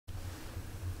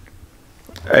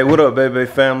Hey, what up, baby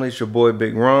family? It's your boy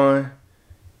Big Ron,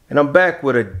 and I'm back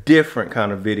with a different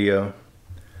kind of video.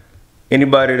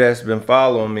 Anybody that's been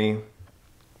following me,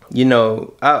 you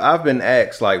know, I've been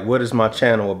asked, like, what is my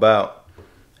channel about?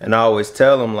 And I always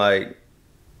tell them, like,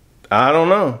 I don't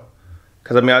know.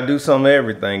 Because, I mean, I do some of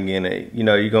everything in it. You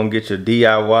know, you're going to get your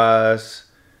DIYs,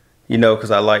 you know,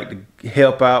 because I like to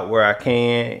help out where I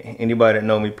can. Anybody that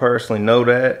know me personally know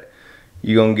that.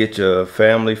 You're going to get your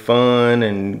family fun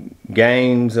and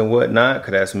games and whatnot,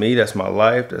 because that's me, that's my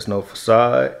life, that's no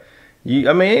facade.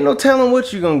 I mean, ain't no telling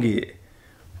what you're going to get.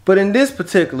 But in this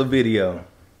particular video,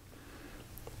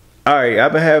 alright,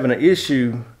 I've been having an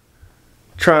issue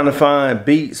trying to find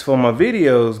beats for my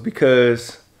videos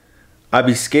because I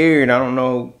be scared. I don't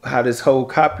know how this whole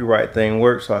copyright thing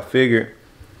works, so I figured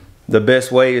the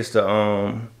best way is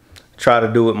to try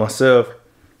to do it myself.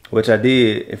 Which I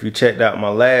did. If you checked out my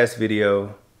last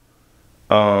video,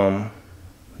 Lord,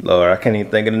 I can't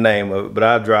even think of the name of it, but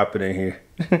I'll drop it in here.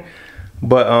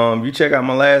 But you check out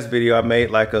my last video, I made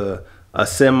like a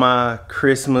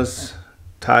semi-Christmas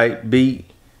type beat.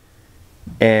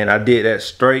 And I did that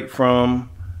straight from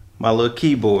my little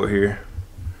keyboard here.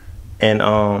 And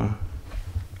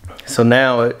so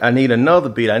now I need another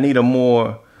beat. I need a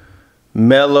more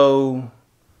mellow,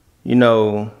 you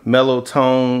know, mellow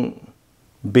tone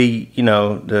beat, you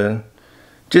know,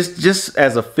 just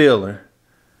as a filler.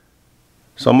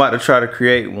 So I'm about to try to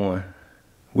create one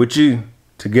with you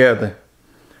together.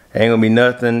 Ain't gonna be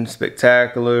nothing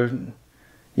spectacular,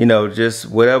 you know, just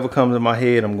whatever comes in my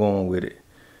head, I'm going with it.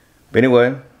 But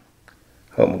anyway,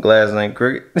 hope my glasses ain't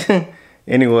crooked.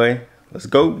 Anyway, let's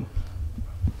go.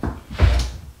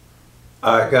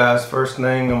 Alright guys, first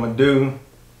thing I'm gonna do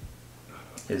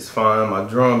is find my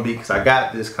drum beat, because I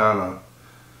got this kind of,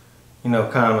 you know,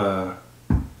 I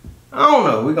don't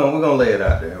know. We're gonna lay it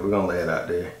out there. We're gonna lay it out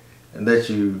there and let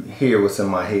you hear what's in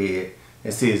my head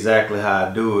and see exactly how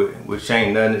I do it, which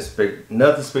ain't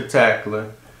nothing spectacular,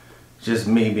 just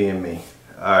me being me.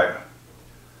 All right.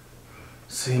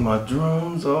 See, my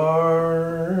drums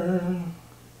are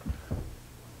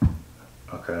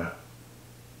okay.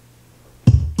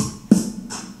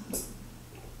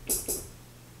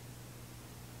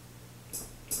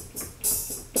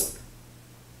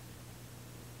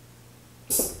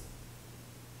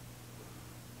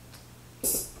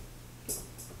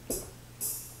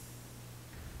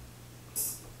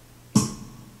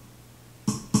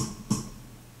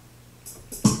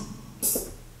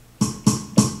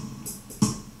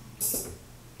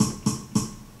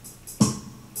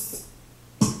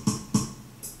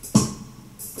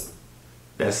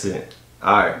 That's it.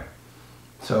 Alright.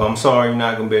 So I'm sorry you're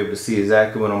not going to be able to see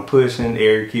exactly what I'm pushing.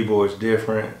 Every keyboard's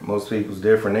different. Most people's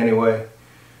different anyway.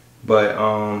 But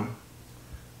I'm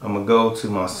going to go to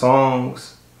my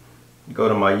songs. Go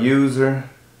to my user.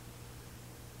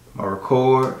 My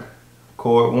record.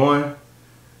 Record 1.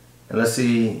 And let's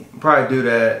see. Probably do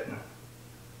that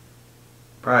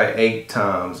probably 8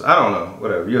 times. I don't know.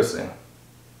 Whatever. You'll see.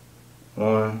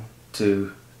 1,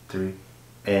 2, 3,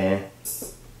 and...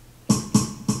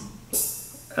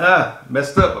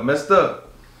 messed up. I messed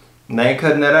up. And I ain't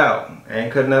cutting that out. I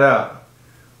ain't cutting that out.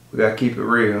 We gotta keep it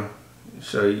real.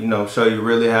 Show you, show you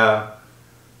really how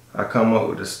I come up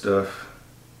with this stuff.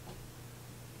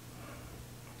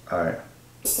 Alright.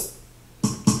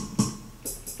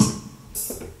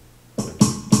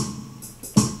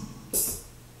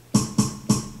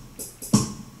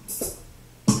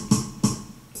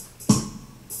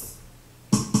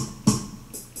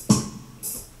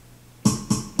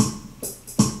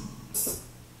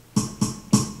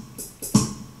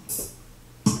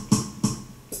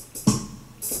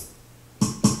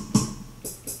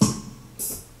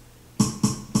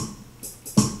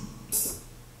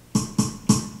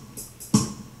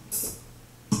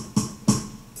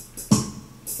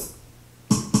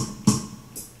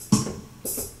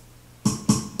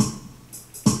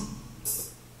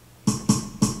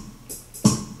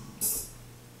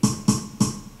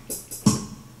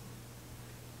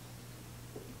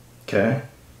 Okay.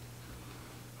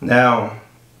 Now,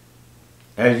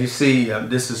 as you see,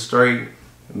 this is straight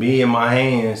me and my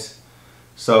hands.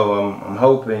 So I'm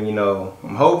hoping,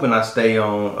 I'm hoping I stay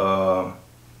on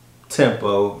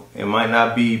tempo. It might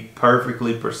not be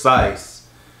perfectly precise,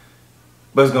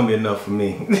 but it's gonna be enough for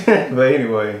me. But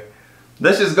anyway,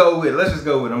 let's just go with it.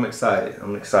 I'm excited.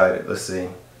 Let's see.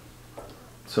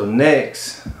 So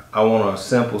next, I want a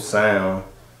simple sound.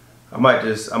 I might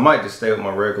just stay with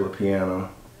my regular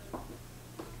piano.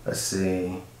 Let's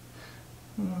see.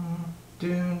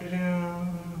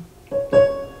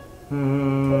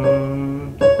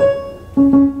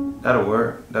 That'll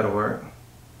work.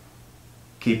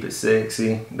 Keep It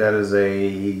Sexy. That is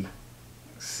a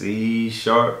C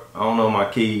sharp. I don't know my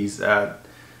keys.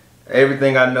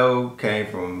 Everything I know came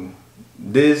from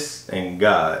this and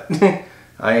God.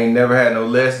 I ain't never had no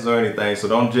lessons or anything, so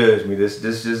don't judge me. This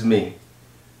just me.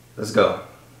 Let's go.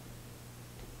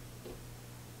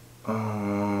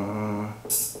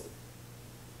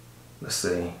 Let's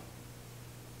see.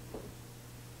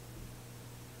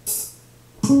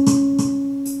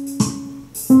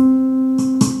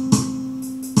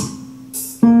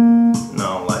 No,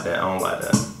 I don't like that. I don't like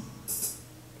that.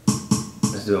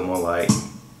 Let's do it more like.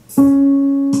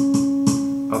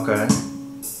 Okay.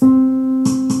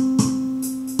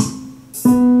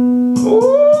 Ooh,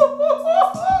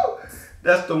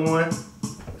 that's the one.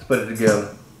 Let's put it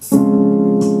together.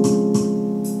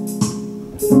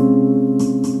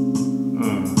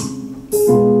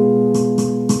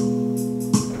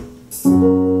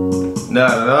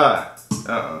 Nah.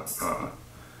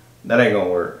 That ain't gonna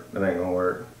work. That ain't gonna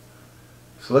work.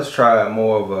 So let's try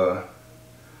more of a.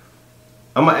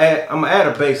 I'm gonna add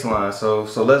a bass line. So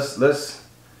let's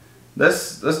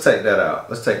take that out.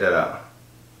 Let's take that out.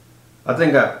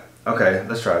 Okay.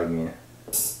 Let's try it again.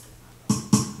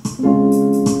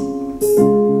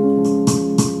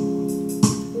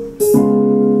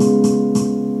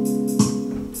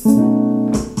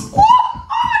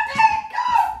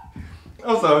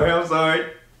 I'm sorry.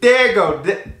 There you go.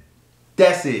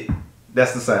 That's it.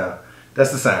 That's the sound.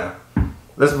 That's the sound.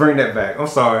 Let's bring that back. I'm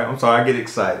sorry. I get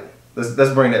excited.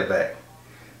 Let's bring that back.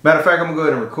 Matter of fact, I'm gonna go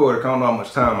ahead and record it. I don't know how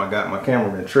much time I got. My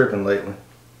camera been tripping lately.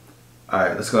 All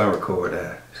right, let's go ahead and record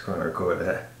that. Let's go ahead and record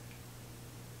that.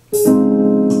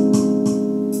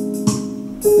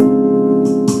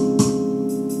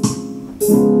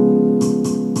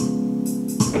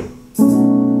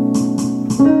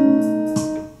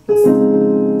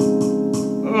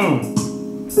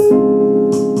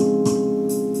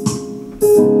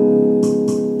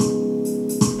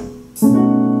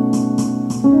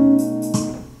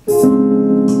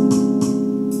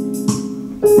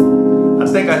 I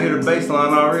think I hear the bass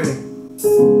line already.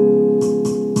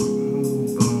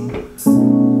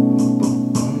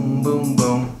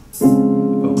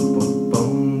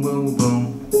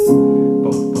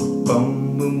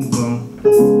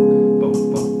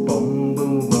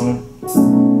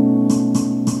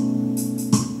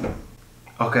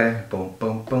 Okay, boom,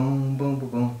 boom, boom, boom,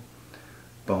 boom,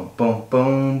 boom, boom, boom,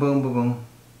 boom, boom, boom, boom, boom,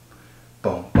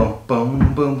 boom,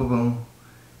 boom, boom, boom, boom.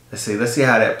 Let's see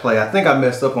how that play. I think I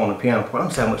messed up on the piano part. Let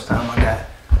me see how much time I got.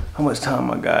 How much time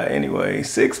I got anyway?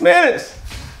 6 minutes.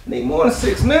 Need more than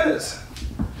 6 minutes.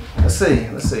 Let's see.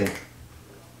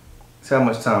 See how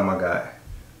much time I got.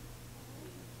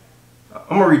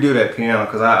 I'm gonna redo that piano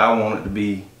because I want it to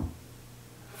be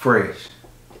fresh.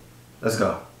 Let's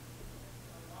go.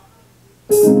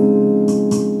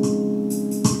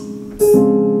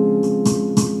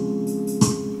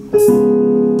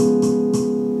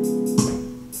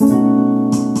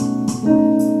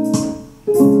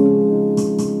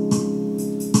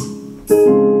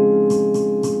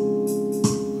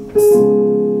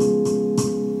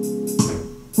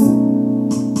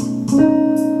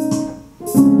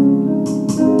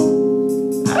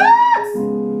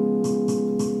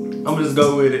 I'm gonna just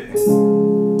go with it.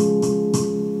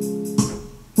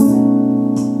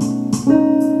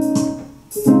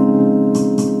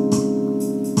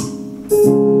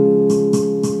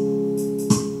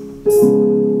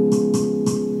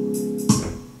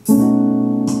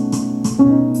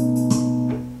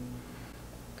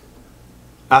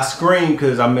 I screamed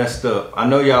because I messed up. I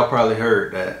know y'all probably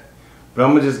heard that. But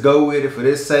I'm gonna just go with it for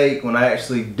this sake. When I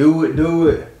actually do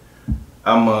it,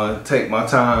 I'm gonna take my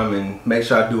time and make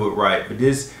sure I do it right. But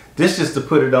this just to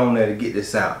put it on there to get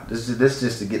this out. This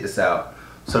just to get this out.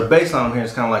 So the bass line here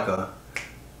is kind of like a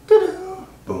boom,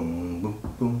 boom,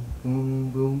 boom,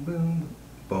 boom, boom, boom, boom,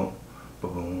 boom, boom,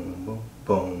 boom,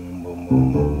 boom, boom, boom,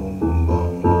 boom,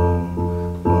 boom.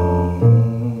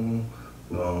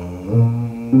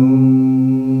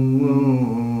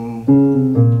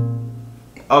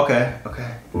 Okay.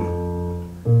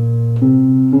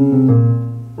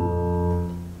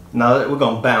 Now we're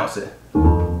gonna bounce it.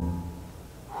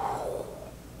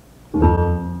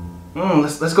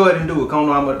 Let's go ahead and do it. I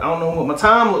don't know what my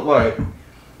time look like.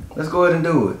 Let's go ahead and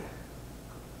do it.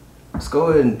 Let's go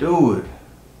ahead and do it.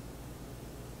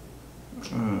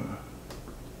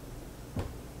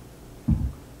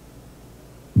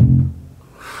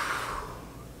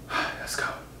 Let's go.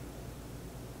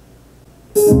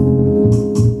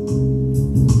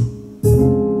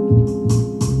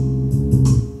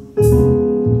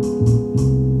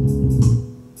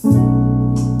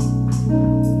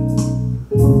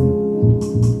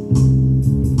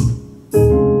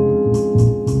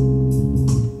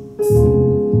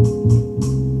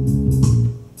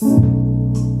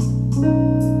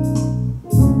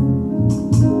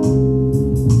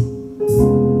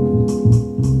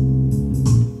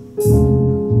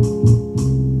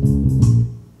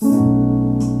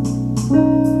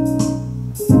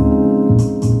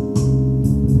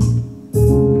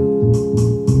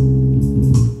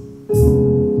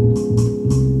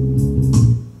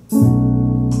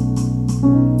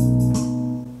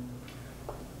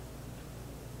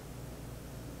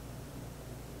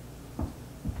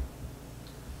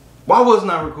 Why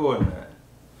wasn't I recording that?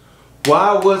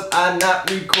 Why was I not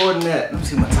recording that? Let me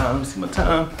see my time. Let me see my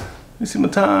time. Let me see my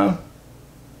time.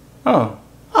 Oh,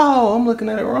 I'm looking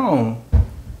at it wrong.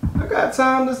 I got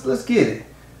time. Let's get it.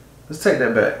 Let's take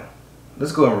that back.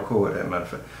 Let's go and record that. Matter of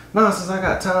fact, nah, since I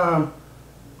got time,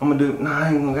 I'm gonna do. Nah, I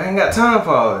ain't got time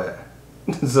for all that.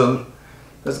 So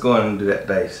let's go and do that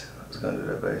bass. Let's go and do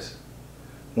that bass.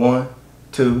 1,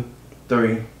 2,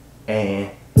 3,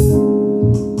 and.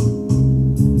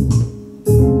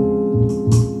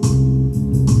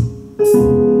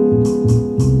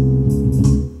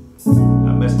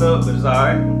 I messed up, but it's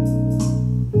alright.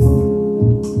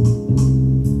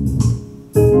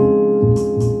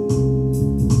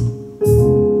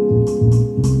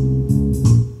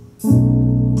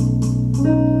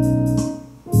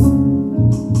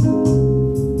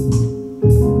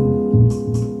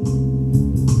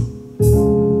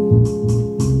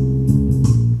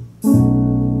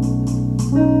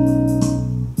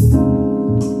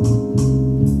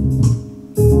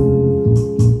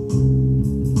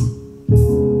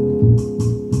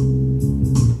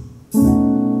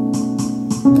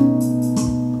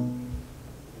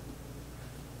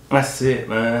 That's it,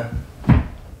 man.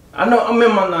 I know I'm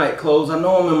in my night clothes. I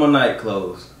know I'm in my night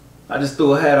clothes. I just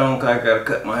threw a hat on because I gotta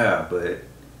cut my hair, but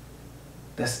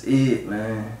that's it,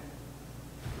 man.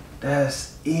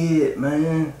 That's it,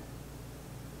 man.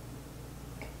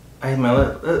 Hey,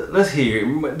 man, let's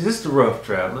hear it. Just the rough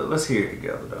draft. Let's hear it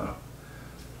together, though.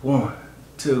 1,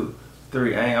 2,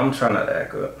 3. I'm trying not to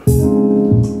act up.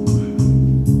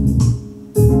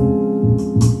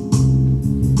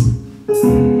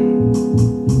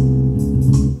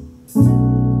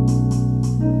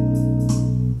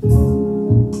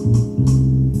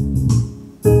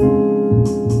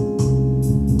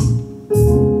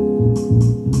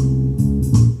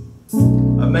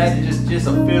 Imagine just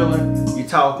a feeling, you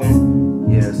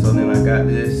talking, yeah, so then I got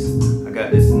this, and I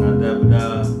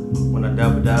da-ba-da, when I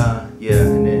da-ba-da, yeah,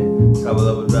 and then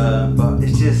da-ba-da-ba-da, but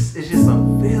it's just a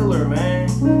filler, man.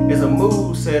 It's a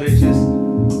mood set, it's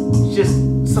just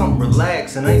something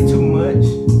relaxing, ain't too much,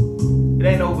 it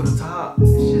ain't over the top,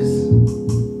 it's just,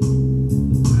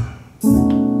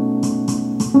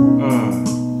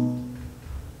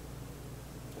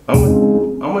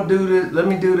 I'm gonna do this, let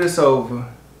me do this over.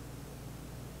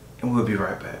 And we'll be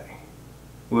right back.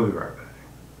 We'll be right back.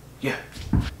 Yeah.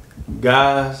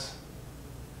 Guys,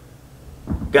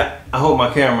 I hope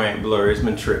my camera ain't blurry. It's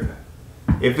been tripping.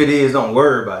 If it is, don't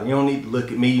worry about it. You don't need to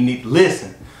look at me. You need to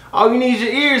listen. All you need is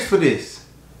your ears for this.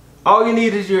 All you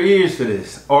need is your ears for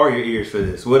this. Or your ears for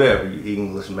this. Whatever, you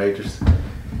English majors.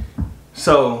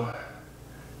 So,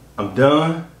 I'm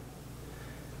done.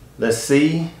 Let's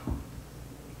see.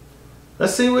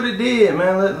 Let's see what it did,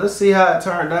 man. Let's see how it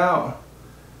turned out.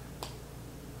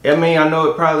 I mean, I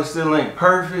know it probably still ain't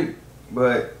perfect,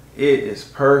 but it is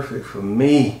perfect for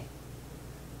me.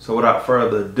 So without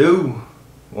further ado,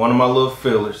 one of my little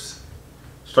fillers.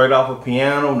 Straight off a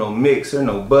piano, no mixer,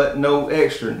 no button, no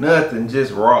extra, nothing,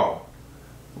 just raw.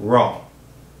 Raw.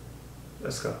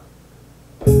 Let's go.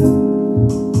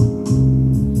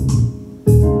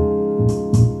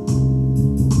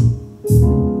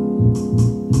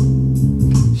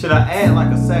 Should I add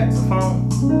like a saxophone?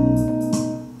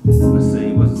 Let's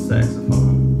see, what's a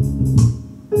saxophone?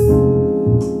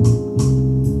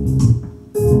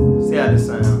 See how this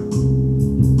sounds?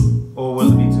 Or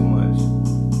will it be too much?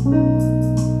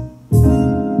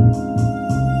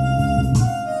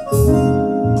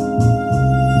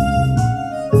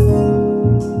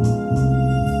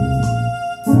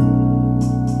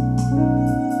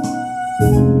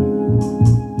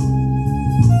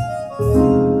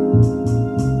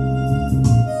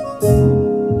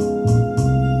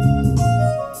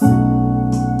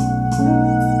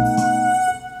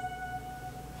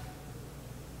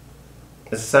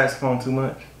 Is the saxophone too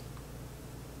much?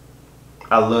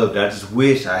 I loved it. I just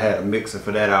wish I had a mixer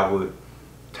for that. I would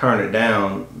turn it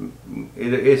down.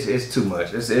 It's too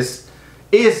much. It's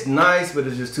nice, but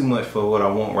it's just too much for what I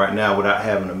want right now without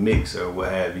having a mixer or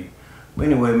what have you. But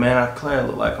anyway, man, I clearly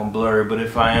look like I'm blurry, but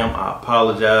if I am, I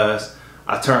apologize.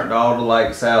 I turned all the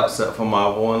lights out except for my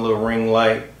one little ring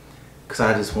light because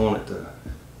I just wanted to.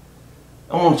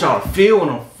 I want y'all to feel what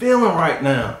I'm feeling right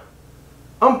now.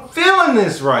 I'm feeling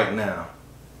this right now.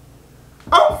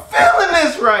 I'm feeling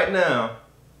this right now.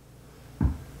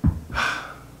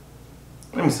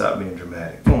 Let me stop being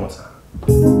dramatic. One more time.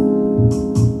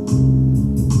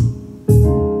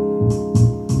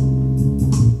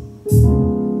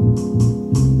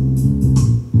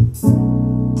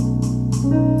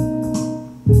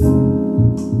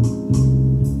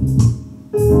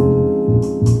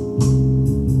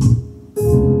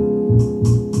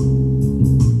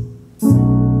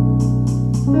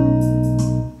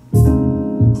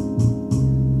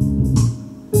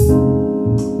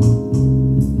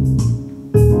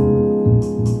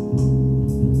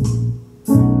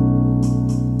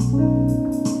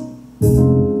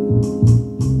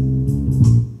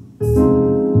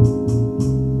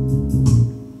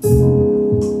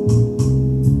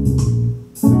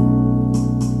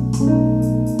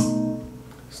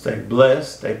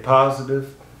 stay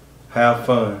positive, have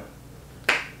fun.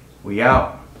 We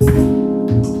out.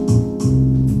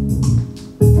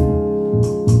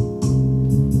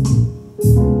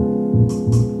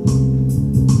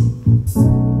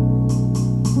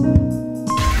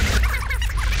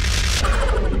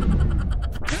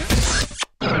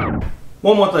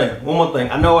 One more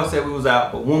thing. I know I said we was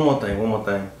out, but one more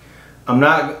thing. I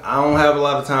don't have a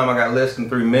lot of time. I got less than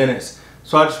 3 minutes.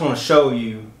 So I just want to show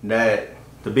you that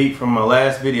the beat from my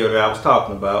last video that I was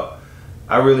talking about,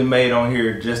 I really made on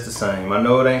here just the same. I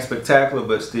know it ain't spectacular,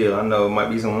 but still, I know it might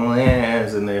be some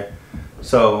hands in there.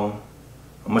 So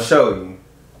I'm gonna show you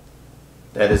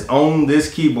that it's on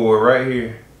this keyboard right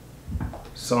here.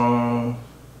 Song.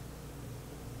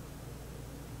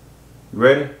 You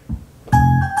ready?